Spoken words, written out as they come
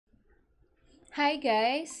Hi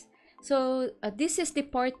guys! This is the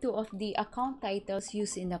part 2 of the account titles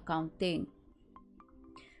used in accounting.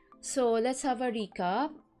 So let's have a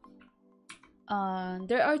recap.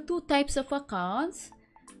 There are two types of accounts,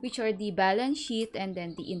 which are the balance sheet and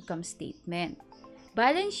then the income statement.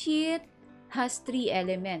 Balance sheet has three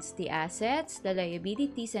elements: the assets, the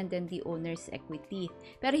liabilities, and then the owner's equity.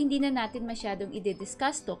 Pero hindi na natin masyadong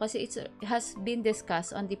i-discuss to kasi it has been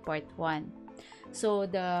discussed on the part 1. So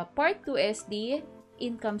the part 2 is the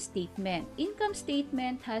income statement. Income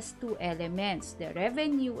statement has two elements: the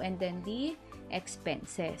revenue and then the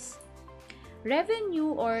expenses.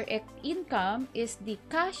 Revenue or income is the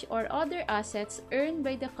cash or other assets earned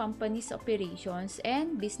by the company's operations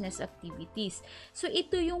and business activities. So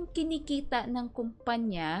ito yung kinikita ng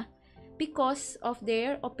kumpanya because of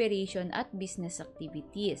their operation at business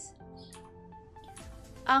activities.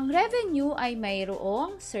 Ang revenue ay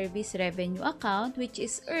mayroong service revenue account which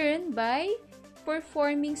is earned by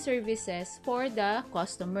performing services for the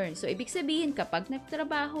customer. So, ibig sabihin, kapag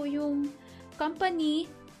nagtrabaho yung company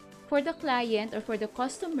for the client or for the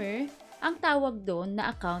customer, ang tawag doon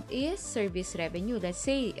na account is service revenue. Let's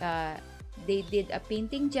say, they did a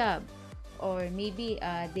painting job or maybe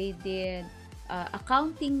they did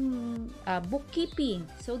accounting, bookkeeping.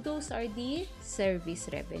 So, those are the service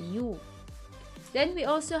revenue. Then we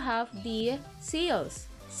also have the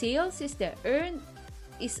sales. Sales is earned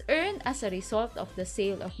as a result of the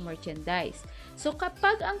sale of merchandise. So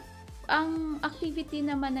kapag ang activity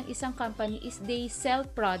naman ng isang company is they sell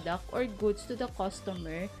product or goods to the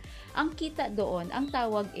customer, ang kita doon, ang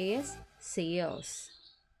tawag is sales.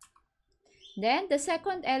 Then the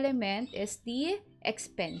second element is the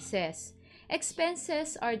expenses.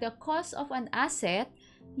 Expenses are the cost of an asset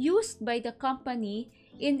used by the company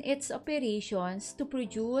in its operations to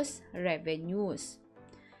produce revenues.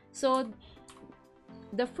 So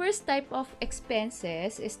the first type of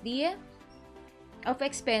expenses is the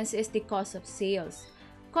cost of sales.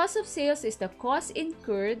 Cost of sales is the cost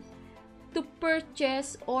incurred to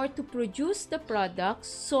purchase or to produce the products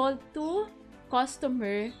sold to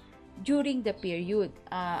customer during the period.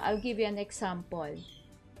 I'll give you an example.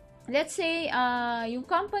 Let's say, yung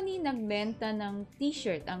company nagbenta ng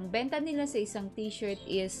t-shirt. Ang benta nila sa isang t-shirt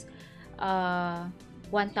is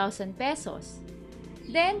 1,000 pesos.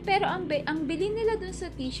 Then, pero ang bili nila dun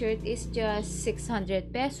sa t-shirt is just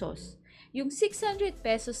 600 pesos. Yung 600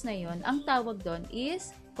 pesos na yon, ang tawag doon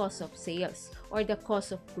is cost of sales or the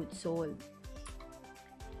cost of goods sold.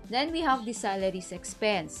 Then, we have the salaries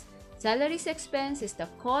expense. Salaries expense is the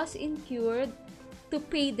cost incurred to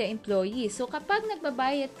pay the employee. So, kapag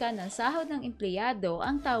nagbabayad ka ng sahod ng empleyado,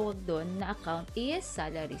 ang tawag doon na account is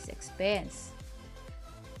salaries expense.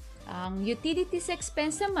 Ang utilities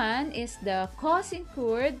expense naman is the cost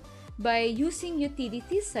incurred by using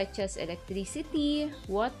utilities such as electricity,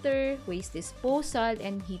 water, waste disposal,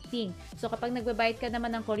 and heating. So, kapag nagbabayad ka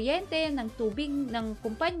naman ng kuryente, ng tubig, ng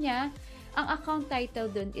kumpanya, ang account title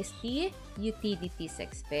doon is the utilities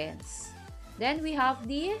expense. Then, we have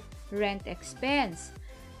the rent expense.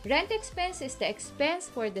 Rent expense is the expense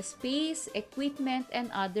for the space, equipment, and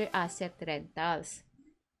other asset rentals.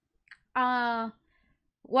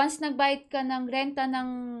 Once nagbayad ka ng renta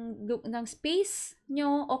ng space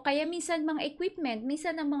nyo, o kaya minsan mga equipment,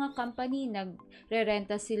 minsan ang mga company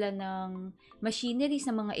nagre-renta sila ng machineries,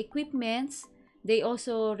 ng mga equipments. They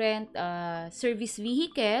also rent service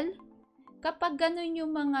vehicle. Kapag ganun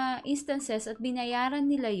yung mga instances at binayaran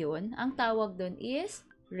nila yon, ang tawag doon is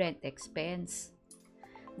rent expense.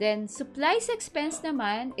 Then, supplies expense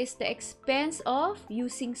naman is the expense of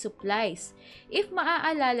using supplies. If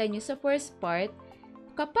maaalala nyo sa first part,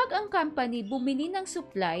 kapag ang company bumili ng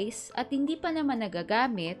supplies at hindi pa naman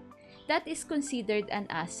nagagamit, that is considered an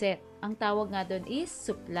asset. Ang tawag nga doon is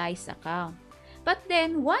supplies account. But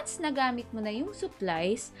then, once nagamit mo na yung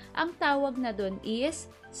supplies, ang tawag na doon is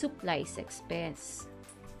supplies expense.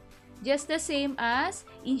 Just the same as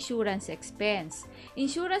insurance expense.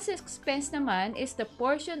 Insurance expense naman is the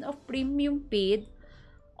portion of premium paid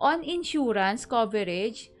on insurance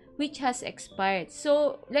coverage which has expired.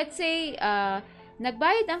 So, let's say,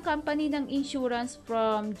 nagbayad ang company ng insurance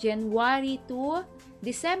from January to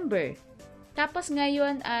December. Tapos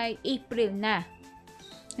ngayon ay April na.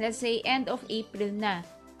 Let's say, end of April na.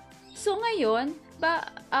 So, ngayon,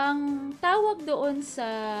 ang tawag doon sa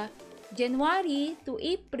January to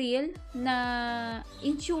April na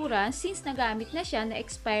insurance, since nagamit na siya,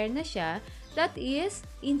 na-expire na siya, that is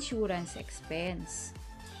insurance expense.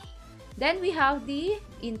 Then, we have the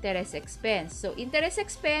interest expense. So, interest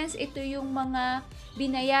expense, ito yung mga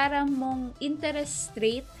binayaran mong interest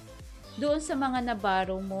rate doon sa mga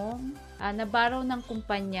naborrow ng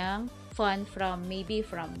kumpanyang fund from maybe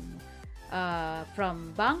from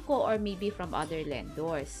banko or maybe from other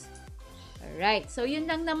lenders. Alright, so yun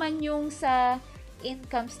lang naman yung sa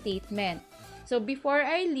income statement. So before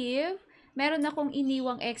I leave, meron akong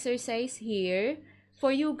iniwang exercise here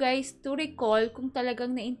for you guys to recall kung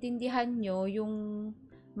talagang naintindihan nyo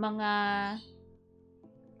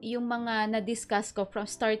mga na-discuss ko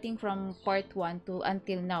starting from part 1 to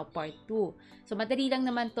until now, part 2. So madali lang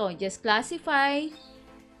naman to. Just classify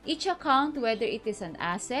each account, whether it is an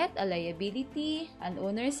asset, a liability, an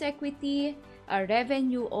owner's equity, a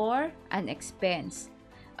revenue, or an expense.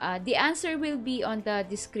 The answer will be on the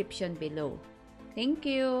description below. Thank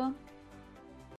you.